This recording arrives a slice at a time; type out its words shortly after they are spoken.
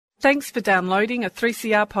Thanks for downloading a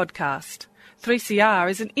 3CR podcast.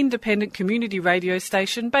 3CR is an independent community radio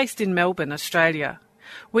station based in Melbourne, Australia.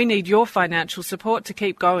 We need your financial support to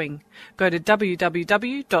keep going. Go to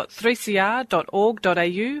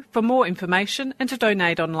www.3cr.org.au for more information and to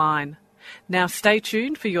donate online. Now stay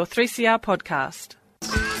tuned for your 3CR podcast.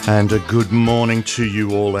 And a good morning to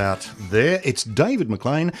you all out there. It's David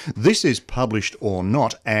McLean. This is Published or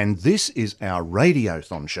Not, and this is our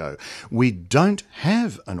Radiothon show. We don't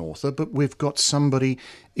have an author, but we've got somebody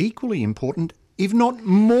equally important, if not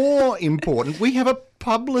more important. We have a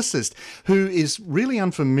publicist who is really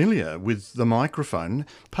unfamiliar with the microphone.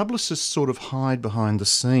 Publicists sort of hide behind the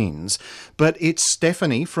scenes, but it's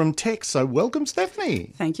Stephanie from Tech. So welcome,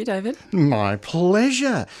 Stephanie. Thank you, David. My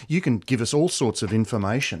pleasure. You can give us all sorts of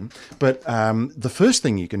information, but the first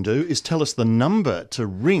thing you can do is tell us the number to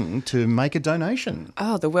ring to make a donation.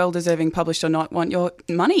 Oh, the well-deserving Published or Not want your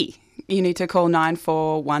money. You need to call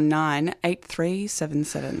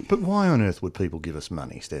 9419-8377. But why on earth would people give us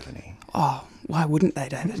money, Stephanie? Oh, why wouldn't they,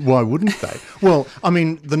 David? Why wouldn't they? Well, I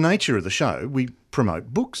mean, the nature of the show, we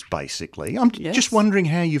promote books, basically. I'm just wondering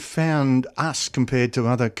how you found us compared to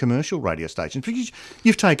other commercial radio stations, because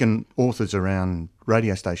you've taken authors around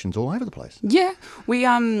radio stations all over the place. Yeah, we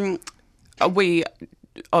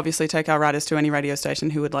obviously take our writers to any radio station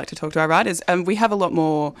who would like to talk to our writers. We have a lot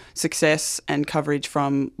more success and coverage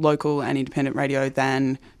from local and independent radio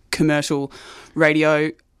than commercial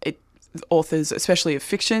radio. Authors, especially of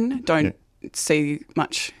fiction, don't see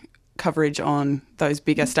much coverage on those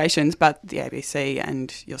bigger stations, but the ABC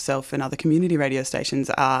and yourself and other community radio stations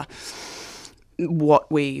are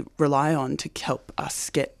what we rely on to help us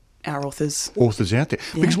get our authors out there.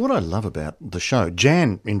 Yeah. Because what I love about the show,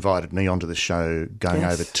 Jan invited me onto the show going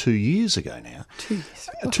over 2 years ago now. 2 years.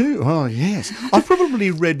 Oh, yes. I've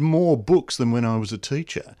probably read more books than when I was a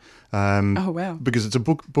teacher. Oh, wow. Because it's a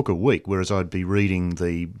book a week, whereas I'd be reading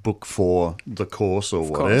the book for the course or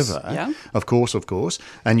whatever. Yeah. Of course.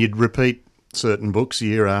 And you'd repeat certain books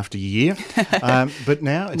year after year. But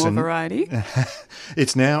now it's more variety.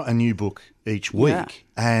 It's now a new book each week.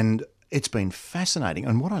 And it's been fascinating.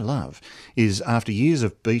 And what I love is after years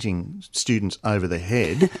of beating students over the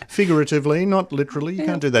head, figuratively, not literally, you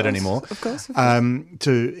can't do that anymore, Of course.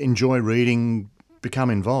 to enjoy reading, become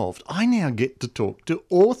involved, I now get to talk to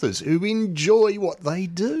authors who enjoy what they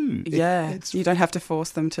do. You don't have to force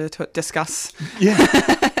them to discuss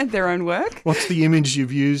their own work. What's the image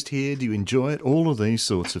you've used here? Do you enjoy it? All of these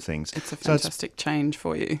sorts of things. It's a fantastic change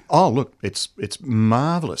for you. Oh, look, it's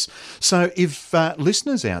marvellous. So if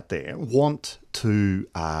listeners out there want to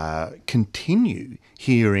continue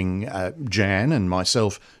hearing Jan and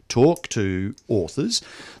myself talk to authors,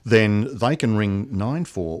 then they can ring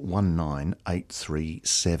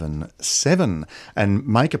 9419-8377 and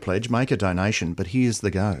make a pledge, make a donation. But here's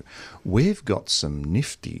the go. We've got some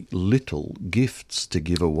nifty little gifts to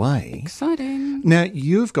give away. Exciting. Now,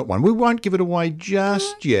 you've got one. We won't give it away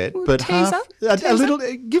just yet, but teaser? a little.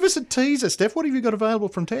 Give us a teaser, Steph. What have you got available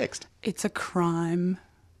from Text? It's a crime.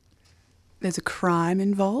 There's a crime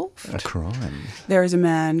involved. A crime? There is a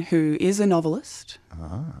man who is a novelist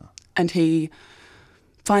and he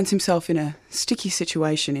finds himself in a sticky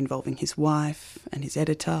situation involving his wife and his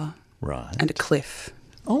editor and a cliff.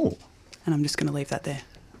 Oh. And I'm just going to leave that there.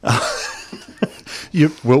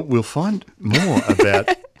 Well, we'll find more about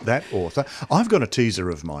that author. I've got a teaser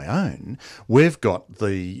of my own. We've got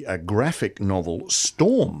the graphic novel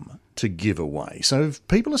Storm to give away. So if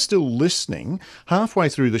people are still listening halfway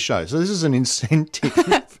through the show, so this is an incentive.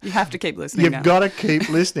 You have to keep listening You've got to keep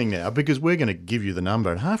listening now, because we're going to give you the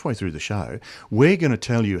number, and halfway through the show, we're going to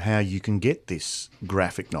tell you how you can get this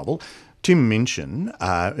graphic novel. Tim Minchin,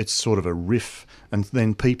 it's sort of a riff, and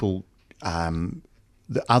then the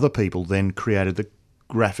other people then created the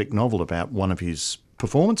graphic novel about one of his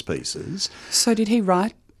performance pieces. So did he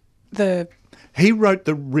write the... He wrote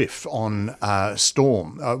the riff on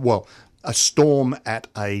Storm, a storm at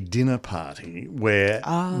a dinner party where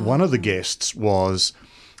one of the guests was,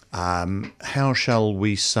 how shall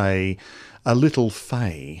we say, a little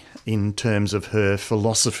fey in terms of her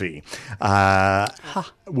philosophy.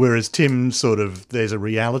 Whereas Tim there's a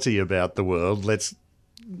reality about the world, let's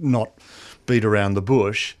not beat around the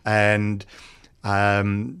bush, and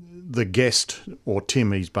the guest, or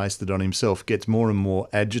Tim, he's based it on himself, gets more and more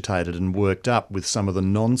agitated and worked up with some of the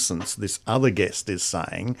nonsense this other guest is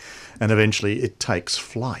saying, and eventually it takes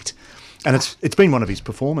flight. And it's been one of his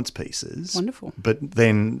performance pieces. Wonderful. But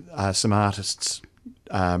then some artists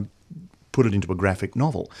put it into a graphic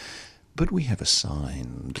novel. But we have a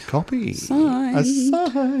signed copy. Signed. A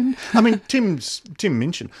signed. I mean, Tim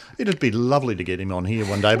mentioned it'd be lovely to get him on here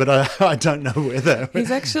one day, but I don't know whether.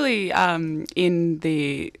 He's actually in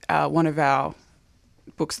the one of our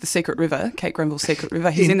books, The Secret River, Kate Grenville's Secret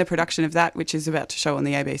River. He's in the production of that, which is about to show on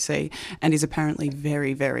the ABC, and is apparently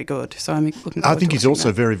very, very good. So I'm looking forward I think to he's also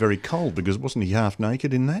that. very, very cold, because wasn't he half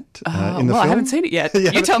naked in that? In the well, film? I haven't seen it yet.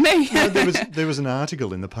 You tell me. No, there was an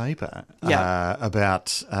article in the paper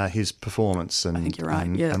about his performance, and I think you're right.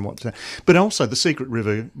 and what's that. But also, The Secret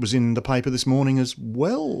River was in the paper this morning as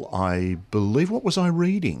well. I believe. What was I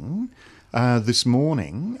reading? This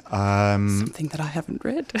morning. Something that I haven't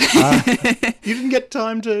read. You didn't get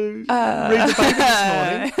time to read the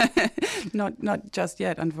paper this morning? Not just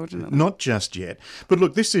yet, unfortunately. Not just yet. But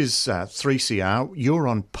look, this is 3CR. You're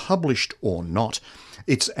on Published or Not.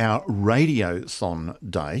 It's our Radiothon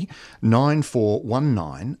Day,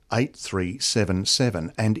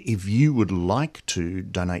 94198377. And if you would like to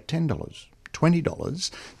donate $10,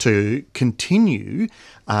 $20 to continue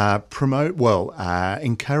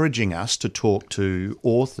encouraging us to talk to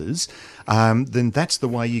authors, then that's the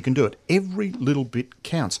way you can do it. Every little bit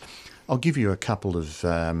counts. I'll give you a couple of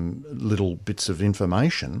little bits of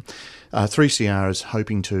information. 3CR is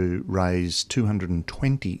hoping to raise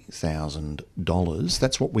 $220,000.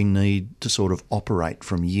 That's what we need to sort of operate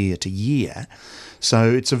from year to year.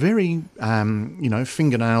 So it's a very,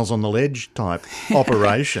 fingernails on the ledge type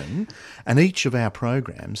operation. And each of our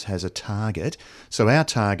programs has a target. So our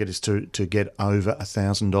target is to get over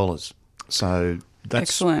 $1,000. So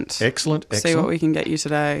that's excellent. See what we can get you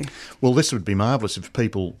today. Well, this would be marvellous if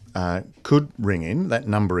people could ring in. That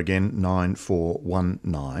number again,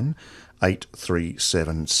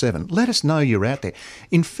 94198377. Let us know you're out there.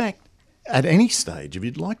 In fact, at any stage, if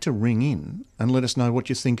you'd like to ring in and let us know what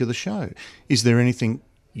you think of the show. Is there anything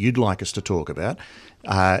you'd like us to talk about?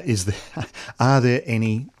 Are there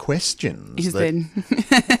any questions?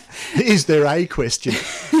 Is there a question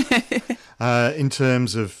in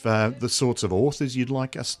terms of the sorts of authors you'd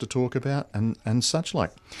like us to talk about and such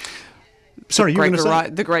like? Sorry, you were going to say?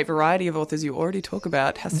 The great variety of authors you already talk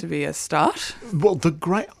about has to be a start. Well, there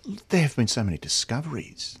have been so many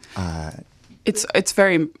discoveries. It's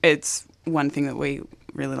one thing that we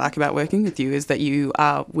really like about working with you is that you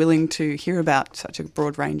are willing to hear about such a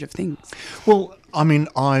broad range of things. Well, I mean,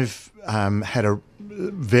 I've had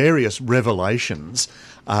various revelations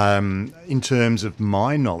in terms of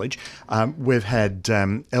my knowledge. We've had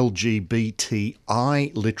LGBTI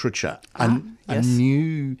literature, a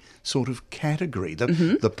new sort of category.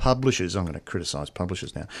 The publishers, I'm going to criticise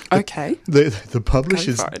publishers now. The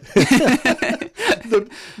publishers,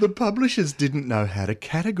 the publishers didn't know how to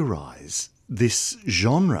categorise this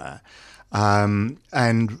genre, and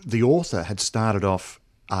the author had started off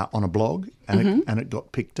on a blog, and it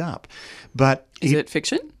got picked up. But is it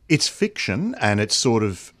fiction? It's fiction, and it's sort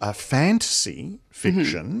of a fantasy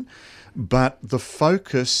fiction, but the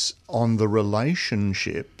focus on the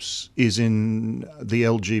relationships is in the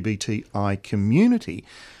LGBTI community,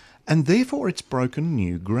 and therefore it's broken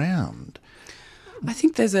new ground. I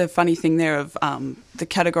think there's a funny thing there of the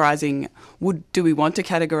categorising. Do we want to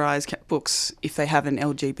categorise books if they have an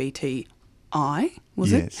LGBTI?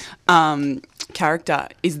 Character?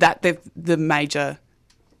 Is that the major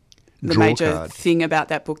thing about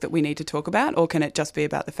that book that we need to talk about, or can it just be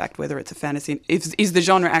about the fact whether it's a fantasy? Is the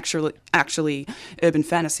genre actually urban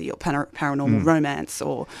fantasy or paranormal romance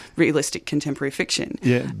or realistic contemporary fiction?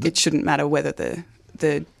 Yeah, it shouldn't matter whether the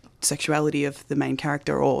sexuality of the main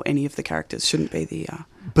character or any of the characters shouldn't be the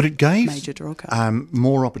but it gave major draw card.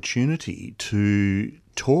 More opportunity to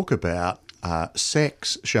talk about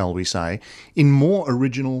sex, shall we say, in more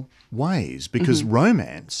original ways, because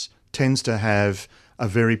romance tends to have a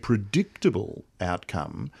very predictable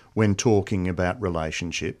outcome when talking about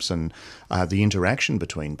relationships and the interaction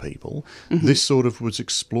between people. This sort of was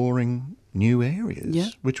exploring new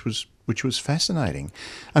areas, which was fascinating.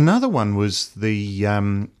 Another one was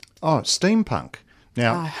the steampunk.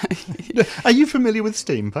 Now, are you familiar with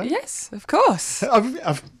steampunk? Yes, of course.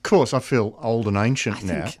 Of course, I feel old and ancient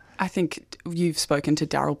now. I think you've spoken to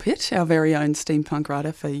Daryl Pitt, our very own steampunk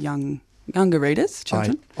writer for younger readers,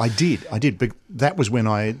 children. I did. But that was when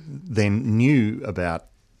I then knew about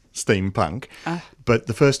steampunk. But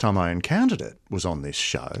the first time I encountered it was on this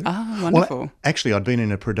show. Wonderful. Well, actually, I'd been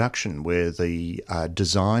in a production where the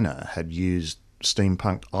designer had used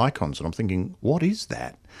steampunk icons, and I'm thinking, what is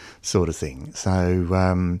that sort of thing?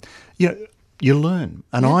 So, you learn,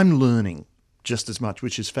 and I'm learning just as much,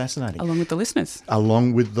 which is fascinating. Along with the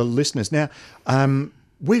listeners. Now,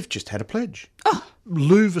 we've just had a pledge.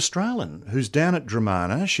 Lou Verstralen, who's down at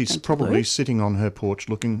Dramana. She's probably Lou. sitting on her porch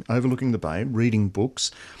overlooking the bay, reading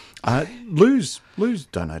books. Lou's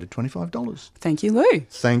donated $25. Thank you, Lou.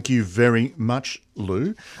 Thank you very much,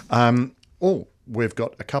 Lou. We've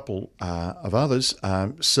got a couple of others.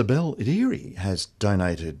 Sibel Idiri has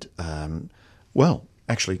donated,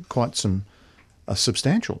 quite a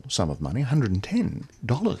substantial sum of money,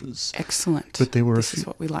 $110. Excellent. But there were this is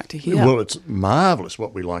what we like to hear. Well, it's marvellous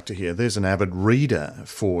what we like to hear. There's an avid reader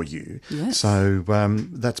for you. Yes. So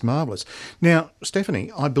that's marvellous. Now,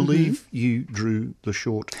 Stephanie, I believe you drew the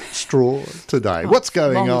short straw today. What's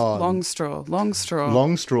going on? Long straw. Long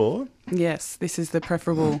straw? Yes, this is the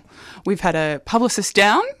preferable. We've had a publicist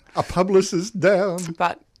down. A publicist down.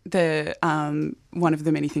 But the one of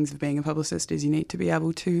the many things of being a publicist is you need to be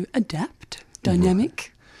able to adapt,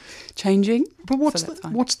 dynamic, changing. But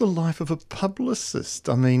what's the life of a publicist?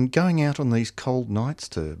 I mean, going out on these cold nights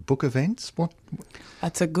to book events? What?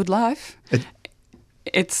 That's a good life.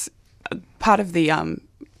 It's part of the. I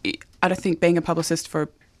don't think being a publicist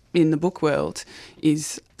in the book world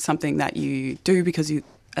is something that you do because you,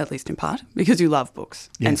 at least in part, because you love books,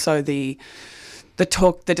 and so the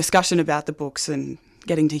discussion about the books and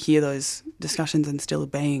getting to hear those discussions and still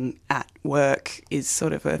being at work is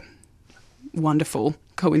sort of a wonderful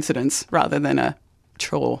coincidence rather than a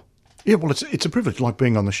chore. Yeah, well, it's a privilege, like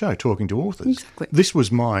being on the show, talking to authors. Exactly. This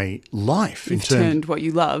was my life. You've turned what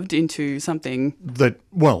you loved into something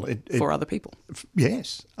for other people.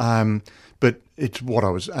 Yes. But it's what I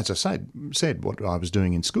was, as I said, what I was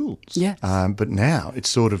doing in schools. Yes. But now it's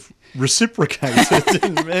sort of reciprocated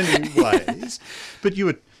in many ways. But you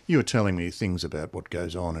were telling me things about what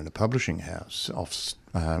goes on in a publishing house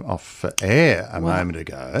off air a moment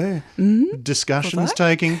ago. Mm-hmm. Discussions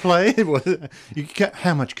taking place.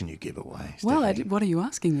 How much can you give away, Stephanie? Well, what are you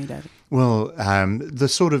asking me, David? Well, the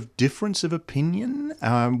sort of difference of opinion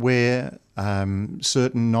where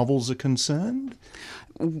certain novels are concerned.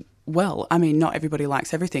 Well, I mean, not everybody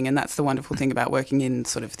likes everything, and that's the wonderful thing about working in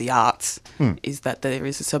sort of the arts is that there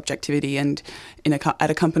is a subjectivity, and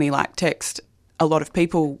at a company like Text, a lot of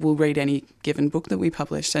people will read any given book that we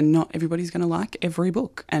publish, and not everybody's going to like every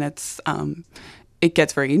book, and it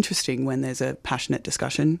gets very interesting when there's a passionate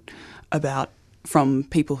discussion from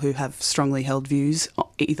people who have strongly held views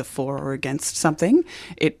either for or against something.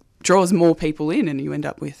 It draws more people in, and you end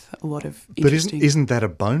up with a lot of interesting... But isn't that a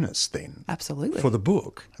bonus then? Absolutely. For the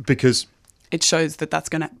book? Because... It shows that that's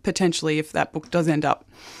going to potentially, if that book does end up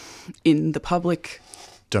in the public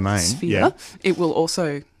domain, sphere, it will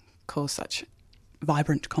also cause such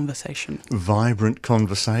vibrant conversation. Vibrant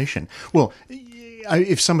conversation. Well,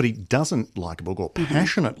 if somebody doesn't like a book or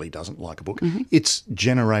passionately doesn't like a book, it's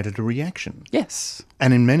generated a reaction. Yes.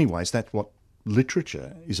 And in many ways, that's what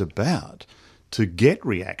literature is about. To get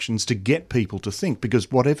reactions, to get people to think, because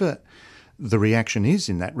whatever the reaction is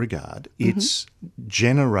in that regard, it's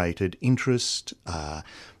generated interest,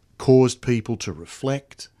 caused people to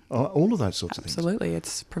reflect, all of those sorts of things. Absolutely.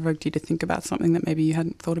 It's provoked you to think about something that maybe you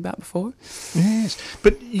hadn't thought about before. Yes.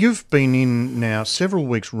 But you've been in now several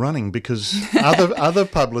weeks running because other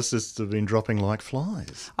publicists have been dropping like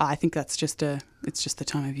flies. I think that's it's just the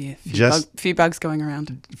time of year. Few bugs going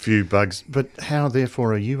around. Few bugs. But how,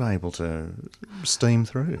 therefore, are you able to steam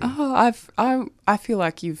through? Oh, I feel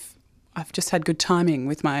like I've just had good timing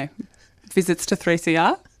with my visits to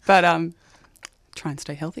 3CR, but try and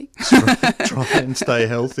stay healthy. Try and stay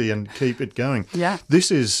healthy and keep it going. Yeah.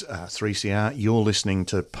 This is 3CR. You're listening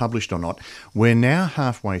to Published or Not. We're now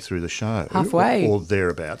halfway through the show. Halfway. Or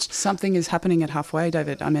thereabouts. Something is happening at halfway,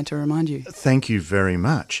 David. I meant to remind you. Thank you very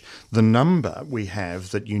much. The number we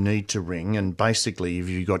have that you need to ring, and basically if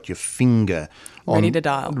you've got your finger on... Ready to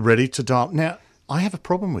dial. Ready to dial. Now, I have a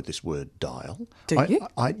problem with this word dial. Do you?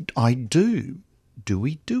 I do. Do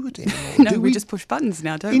we do it anymore? No, we just push buttons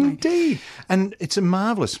now, don't we? Indeed. And it's a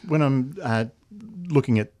marvellous, when I'm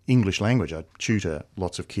looking at English language, I tutor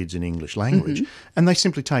lots of kids in English language, and they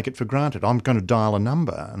simply take it for granted. I'm going to dial a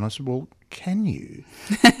number. And I said, well, can you?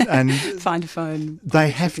 And find a phone.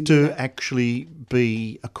 They have to actually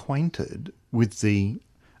be acquainted with the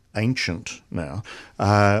ancient now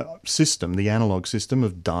system, the analogue system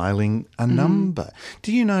of dialing a number.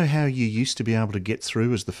 Do you know how you used to be able to get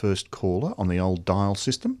through as the first caller on the old dial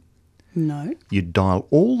system? No. You'd dial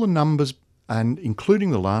all the numbers, and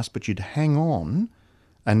including the last, but you'd hang on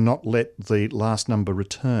and not let the last number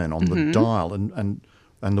return on the dial and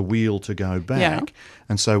the wheel to go back. Yeah.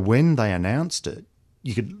 And so when they announced it,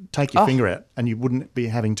 you could take your finger out and you wouldn't be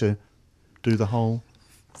having to do the whole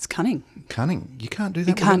It's cunning. Cunning. You can't do that.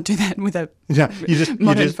 You can't do that with a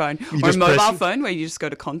modern phone or a mobile phone where you just go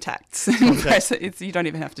to contacts and press it. You don't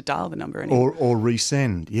even have to dial the number anymore. Or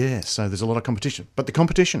resend. Yeah, so there's a lot of competition. But the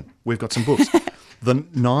competition, we've got some books. The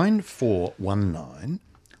 9419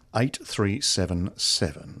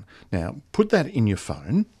 8377. Now, put that in your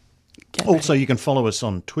phone. Also, you can follow us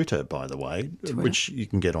on Twitter, by the way, which you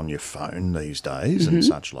can get on your phone these days and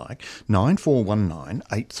such like. 9419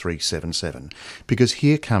 8377. Because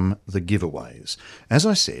here come the giveaways. As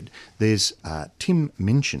I said, there's Tim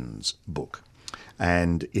Minchin's book,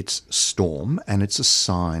 and it's Storm, and it's a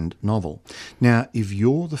signed novel. Now, if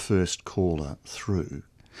you're the first caller through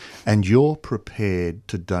and you're prepared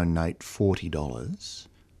to donate $40,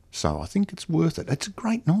 so I think it's worth it. It's a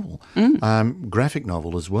great novel. Graphic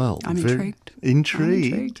novel as well. I'm intrigued.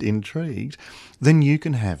 Intrigued. Then you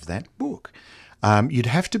can have that book. You'd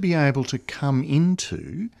have to be able to come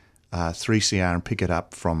into 3CR and pick it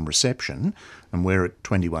up from reception, and we're at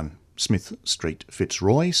 21 Smith Street,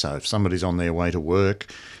 Fitzroy. So if somebody's on their way to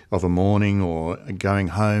work of a morning or going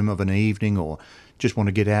home of an evening or just want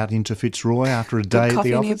to get out into Fitzroy after a day at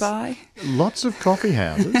the office. Nearby. Lots of coffee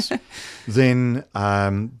houses. Then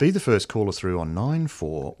be the first caller through on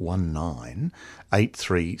 9419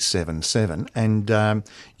 8377 and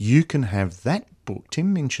you can have that book,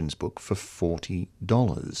 Tim Minchin's book, for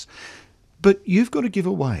 $40. But you've got to give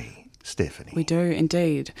away, Stephanie. We do,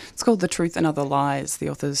 indeed. It's called The Truth and Other Lies. The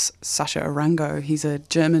author's Sascha Arango. He's a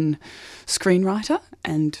German screenwriter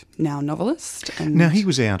and now novelist. And now, he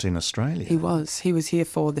was out in Australia. He was. He was here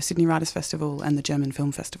for the Sydney Writers' Festival and the German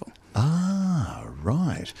Film Festival. Ah,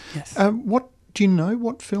 right. Yes. Do you know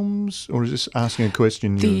what films, or is this asking a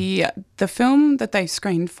question? The film that they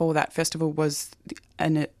screened for that festival was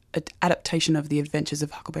an adaptation of The Adventures of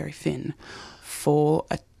Huckleberry Finn for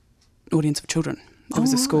an audience of children. It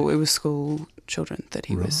was school children that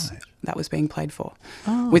that was being played for,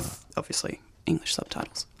 with obviously English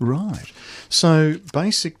subtitles. Right. So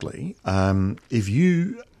basically, if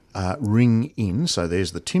you ring in, so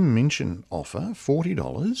there's the Tim Minchin offer,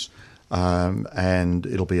 $40, and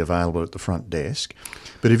it'll be available at the front desk.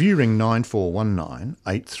 But if you ring 9419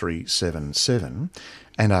 8377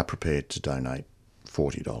 and are prepared to donate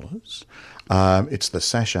 $40, it's the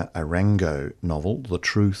Sascha Arango novel, The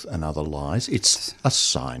Truth and Other Lies. It's a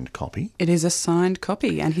signed copy. It is a signed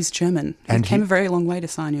copy, and he's German. And he came a very long way to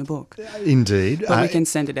sign your book. Indeed. But we can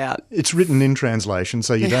send it out. It's written in translation,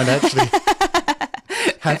 so you don't actually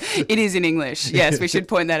It is in English. Yes, we should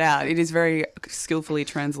point that out. It is very skillfully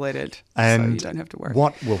translated, so you don't have to worry.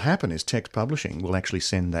 What will happen is Text Publishing will actually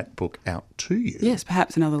send that book out to you. Yes,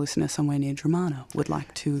 perhaps another listener somewhere near Dramana would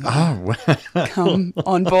like to come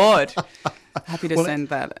on board. Happy to send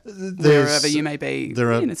that wherever you may be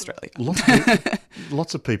in Australia.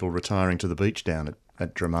 Lots of people retiring to the beach down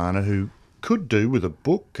at Dramana who could do with a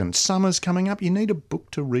book, and summer's coming up. You need a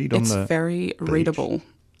book to read on the beach. It's very readable.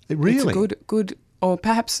 Really? It's good. Or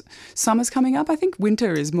perhaps summer's coming up. I think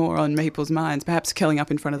winter is more on people's minds, perhaps curling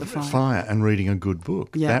up in front of the fire. And reading a good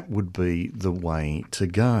book. Yeah. That would be the way to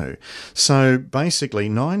go. So basically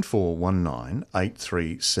 9419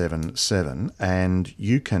 8377 and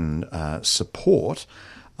you can support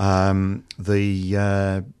the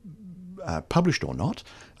published or not.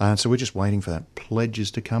 So we're just waiting for that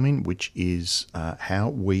pledges to come in, which is how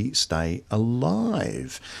we stay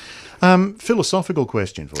alive. Philosophical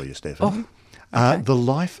question for you, Stephanie. Okay. The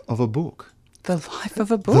life of a book. The life of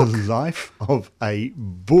a book? The life of a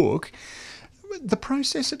book. The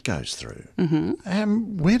process it goes through.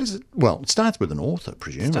 Mm-hmm. Where does it... Well, it starts with an author,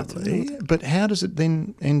 presumably. But how does it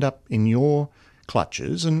then end up in your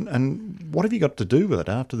clutches? And what have you got to do with it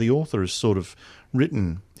after the author has sort of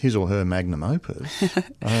written his or her magnum opus?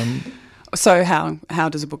 So how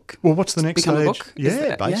does a book Well, what's the next become stage? A book?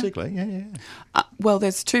 Yeah, basically. Yeah. Well,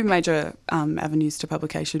 there's two major avenues to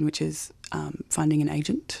publication, which is finding an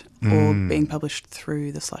agent or being published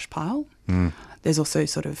through the slush pile. There's also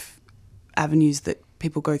sort of avenues that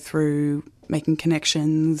people go through, making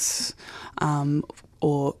connections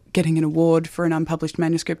or getting an award for an unpublished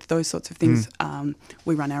manuscript, those sorts of things.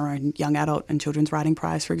 We run our own young adult and children's writing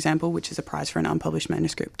prize, for example, which is a prize for an unpublished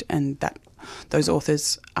manuscript, and that those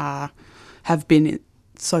authors have been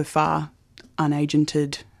so far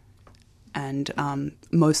unagented, and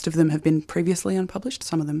most of them have been previously unpublished.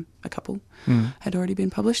 Some of them, a couple, had already been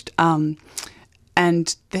published. And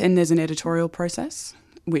then there's an editorial process,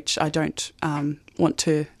 which I don't want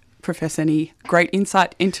to profess any great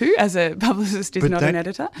insight into as a publicist is not an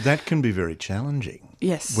editor. That can be very challenging.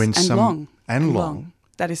 Yes, When long. And long.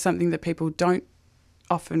 That is something that people don't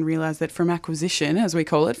often realise that from acquisition, as we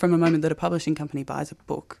call it, from a moment that a publishing company buys a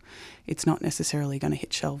book, it's not necessarily going to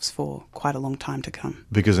hit shelves for quite a long time to come.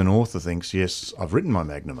 Because an author thinks, yes, I've written my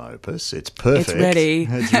magnum opus, it's perfect. It's ready.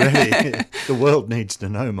 It's ready. The world needs to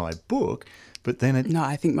know my book. But then it... No,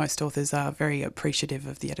 I think most authors are very appreciative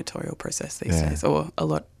of the editorial process these days, or a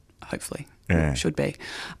lot, hopefully, should be.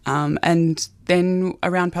 And then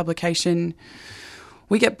around publication,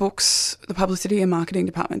 we get books, the publicity and marketing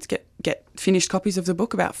departments get finished copies of the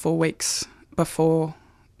book about 4 weeks before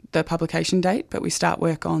the publication date, but we start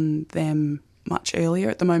work on them much earlier.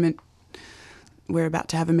 At the moment, we're about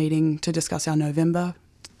to have a meeting to discuss our November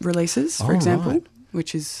releases, for example. Right.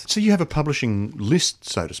 Which is... So you have a publishing list,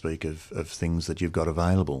 so to speak, of things that you've got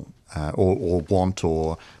available or want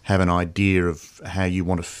or have an idea of how you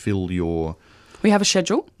want to fill your... We have a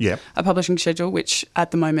schedule, Yep. a publishing schedule, which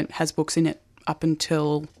at the moment has books in it up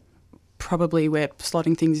until probably we're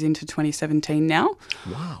slotting things into 2017 now.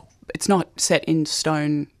 Wow. It's not set in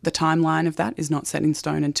stone. The timeline of that is not set in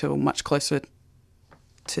stone until much closer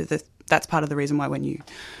to the... That's part of the reason why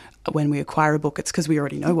when we acquire a book, it's because we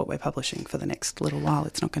already know what we're publishing for the next little while.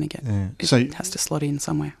 It's not going to get... It has to slot in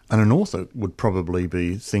somewhere. And an author would probably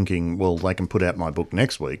be thinking, well, they can put out my book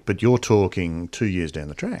next week, but you're talking 2 years down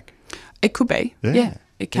the track. It could be. Yeah,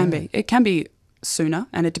 it can be. It can be sooner,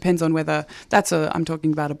 and it depends on whether... I'm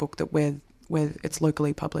talking about a book that where it's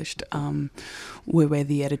locally published. We're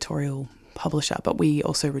the editorial publisher, but we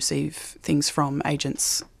also receive things from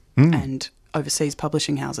agents and overseas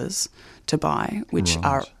publishing houses to buy, which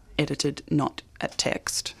are edited not at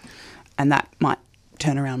text, and that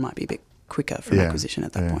turnaround might be a bit quicker from acquisition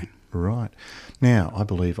at that point. Right. Now, I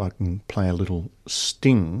believe I can play a little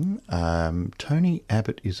sting. Tony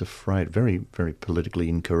Abbott is afraid. Very, very politically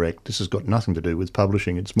incorrect. This has got nothing to do with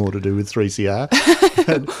publishing. It's more to do with 3CR.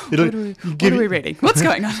 What are we reading? What's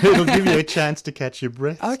going on? It'll give you a chance to catch your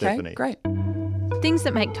breath, Okay, Stephanie. great. Things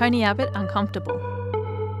that make Tony Abbott uncomfortable.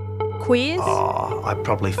 Queers. Oh, I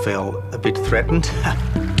probably feel a bit threatened.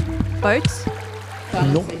 Boats.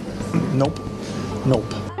 Nope.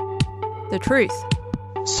 The truth.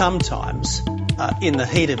 Sometimes, in the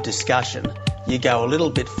heat of discussion, you go a little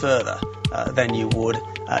bit further than you would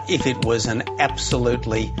if it was an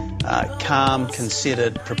absolutely calm,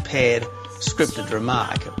 considered, prepared, scripted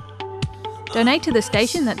remark. Donate to the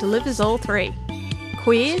station that delivers all three.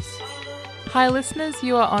 Queers. Hi listeners,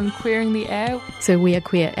 you are on Queering the Air. So we are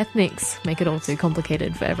queer ethnics, make it all too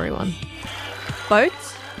complicated for everyone.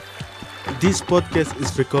 Boats. This podcast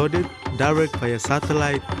is recorded direct via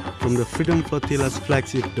satellite from the Freedom Flotilla's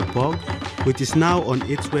flagship, The Bog, which is now on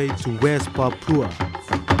its way to West Papua.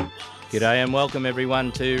 G'day and welcome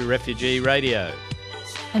everyone to Refugee Radio.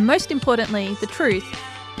 And most importantly, the truth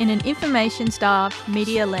in an information-starved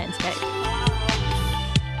media landscape.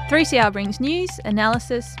 3CR brings news,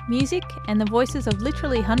 analysis, music and the voices of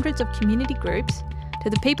literally hundreds of community groups to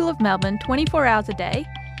the people of Melbourne 24 hours a day,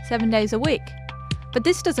 7 days a week. But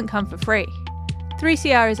this doesn't come for free.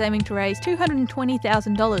 3CR is aiming to raise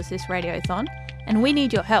 $220,000 this radiothon, and we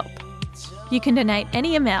need your help. You can donate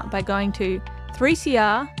any amount by going to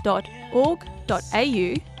 3cr.org.au,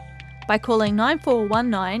 by calling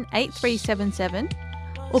 9419 8377,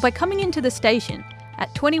 or by coming into the station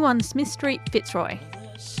at 21 Smith Street, Fitzroy.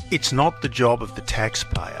 It's not the job of the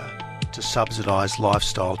taxpayer to subsidise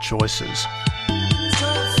lifestyle choices.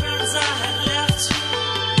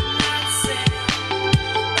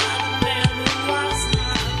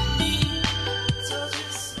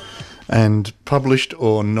 And published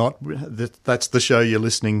or not, that's the show you're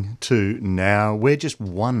listening to now. We're just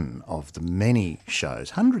one of the many shows,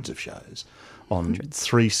 hundreds of shows on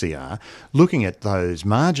 3CR, looking at those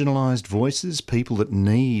marginalised voices, people that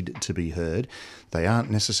need to be heard. They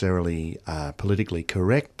aren't necessarily politically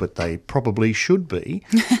correct, but they probably should be.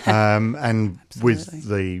 And with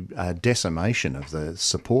the decimation of the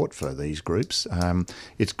support for these groups,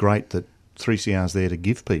 it's great that 3CR's there to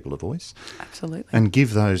give people a voice. Absolutely. And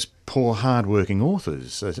give those poor hard-working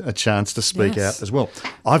authors a chance to speak out as well.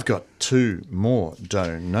 I've got 2 more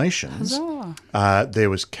donations. There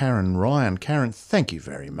was Karen Ryan. Karen, thank you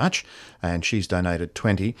very much. And she's donated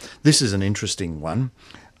 20. This is an interesting one.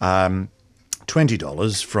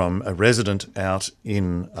 $20 from a resident out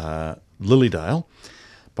in Lilydale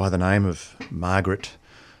by the name of Margaret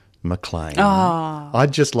McLean. Oh,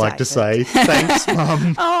 I'd just like to say thanks,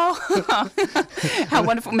 Mum. Oh, how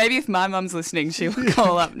wonderful. Maybe if my mum's listening, she'll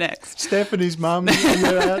call up next. Stephanie's mum,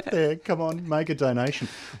 you're out there. Come on, make a donation.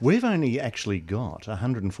 We've only actually got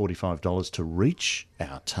 $145 to reach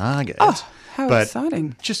our target. Oh, how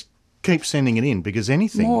exciting. Just keep sending it in, because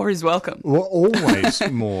anything... More is welcome. Well, always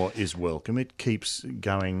more is welcome. It keeps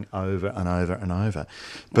going over and over and over.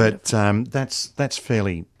 But that's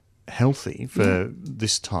fairly healthy for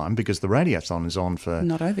this time, because the Radiothon is on for...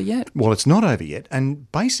 Not over yet. Well, it's not over yet.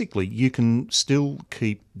 And basically, you can still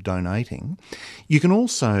keep donating. You can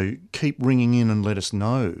also keep ringing in and let us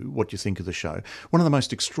know what you think of the show. One of the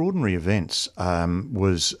most extraordinary events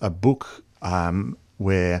was a book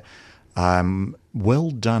where...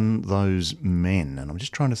 Well Done Those Men, and I'm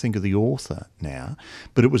just trying to think of the author now,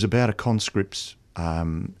 but it was about a conscript's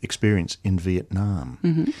experience in Vietnam.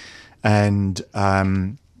 Mm-hmm. And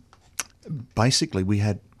basically we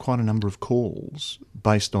had quite a number of calls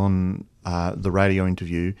based on the radio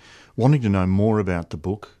interview, wanting to know more about the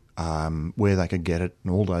book, where they could get it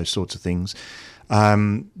and all those sorts of things,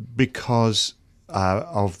 because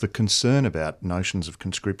of the concern about notions of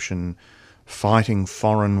conscription, fighting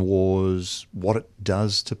foreign wars, what it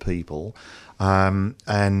does to people, that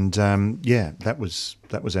was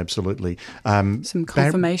absolutely some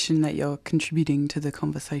confirmation that you're contributing to the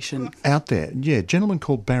conversation out there. Yeah, a gentleman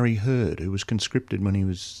called Barry Hurd, who was conscripted when he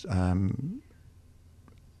was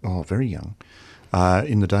very young,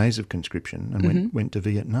 in the days of conscription, and went to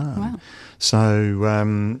Vietnam. Wow.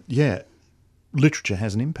 So literature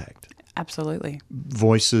has an impact. Absolutely.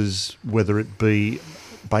 Voices, whether it be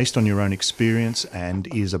based on your own experience and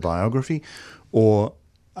is a biography, or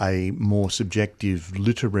a more subjective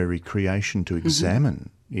literary creation to examine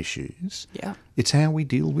issues. Yeah. It's how we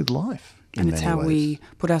deal with life. And it's how we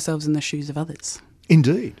put ourselves in the shoes of others.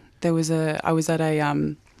 Indeed. I was at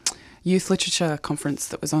a youth literature conference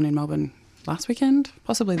that was on in Melbourne last weekend,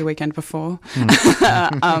 possibly the weekend before,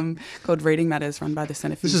 called Reading Matters, run by the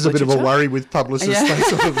Centre for This Youth is a bit Literature. of a worry with publicists. Yeah. They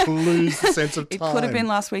sort of lose the sense of time. It could have been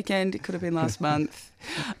last weekend. It could have been last month.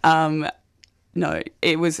 No,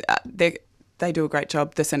 it was. They do a great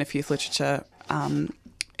job. The Centre for Youth Literature.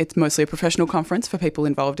 It's mostly a professional conference for people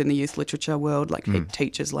involved in the youth literature world, like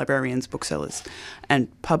teachers, librarians, booksellers, and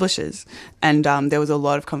publishers. And there was a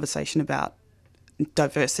lot of conversation about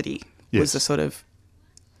diversity. Yes. Was the sort of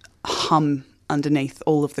hum underneath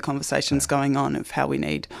all of the conversations going on of how we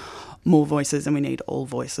need more voices and we need all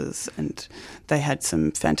voices. And they had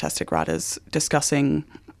some fantastic writers discussing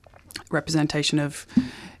representation of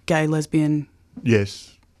gay, lesbian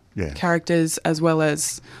characters, as well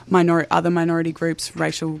as other minority groups,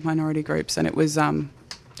 racial minority groups. And it was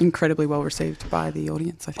incredibly well received by the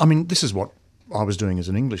audience, I think. I mean, this is what I was doing as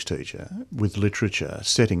an English teacher with literature,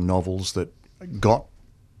 setting novels that got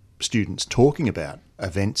students talking about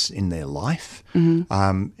events in their life.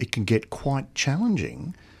 It can get quite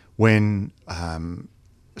challenging when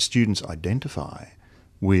students identify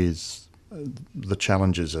with the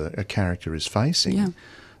challenges a character is facing. Yeah.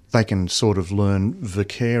 They can sort of learn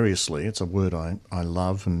vicariously, it's a word I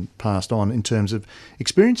love and passed on, in terms of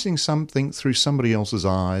experiencing something through somebody else's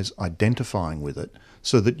eyes, identifying with it,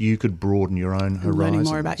 so that you could broaden your own horizons. Learning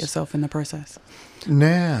more about yourself in the process.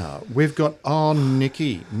 Now, we've got,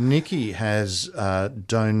 Nikki. Nikki has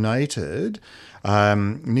donated,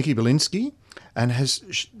 Nikki Belinsky, and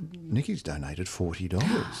Nikki's donated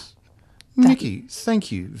 $40. Nikki,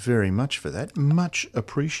 thank you very much for that. Much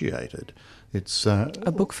appreciated. It's a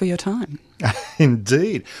book for your time.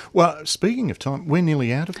 Indeed. Well, speaking of time, we're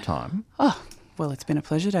nearly out of time. Oh, well, it's been a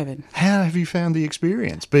pleasure, David. How have you found the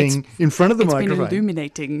experience being in front of the microphone? It's been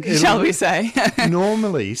illuminating, shall we say.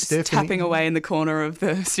 Normally, Stephanie... tapping away in the corner of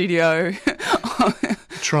the studio.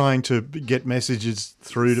 Trying to get messages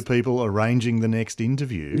through to people, arranging the next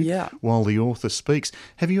interview while the author speaks.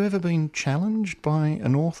 Have you ever been challenged by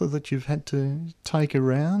an author that you've had to take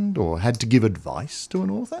around or had to give advice to an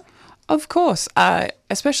author? Of course,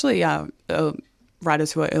 especially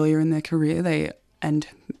writers who are earlier in their career, and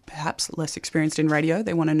perhaps less experienced in radio.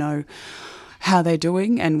 They want to know how they're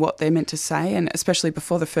doing and what they're meant to say, and especially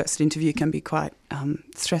before the first interview can be quite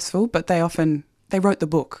stressful. But they wrote the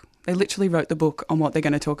book. They literally wrote the book on what they're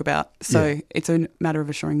going to talk about. So it's a matter of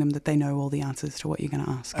assuring them that they know all the answers to what you're going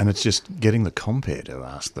to ask. And it's just getting the compere to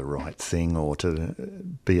ask the right thing or to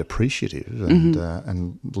be appreciative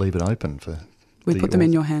and leave it open for. We put them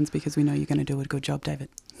in your hands because we know you're going to do a good job, David.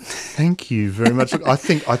 Thank you very much. Look, I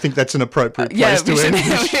think that's an appropriate place to end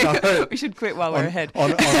the show. We should quit while we're ahead.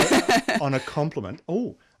 On a compliment.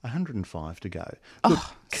 Oh, 105 to go. Look,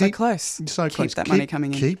 so close. So close. Keep that money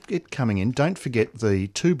coming in. Keep it coming in. Don't forget the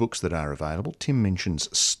 2 books that are available. Tim mentions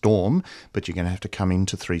Storm, but you're going to have to come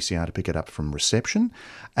into 3CR to pick it up from reception.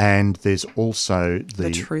 And there's also The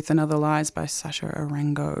Truth and Other Lies by Sasha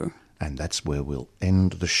Arango. And that's where we'll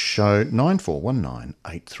end the show. 9419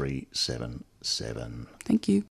 8377. Thank you.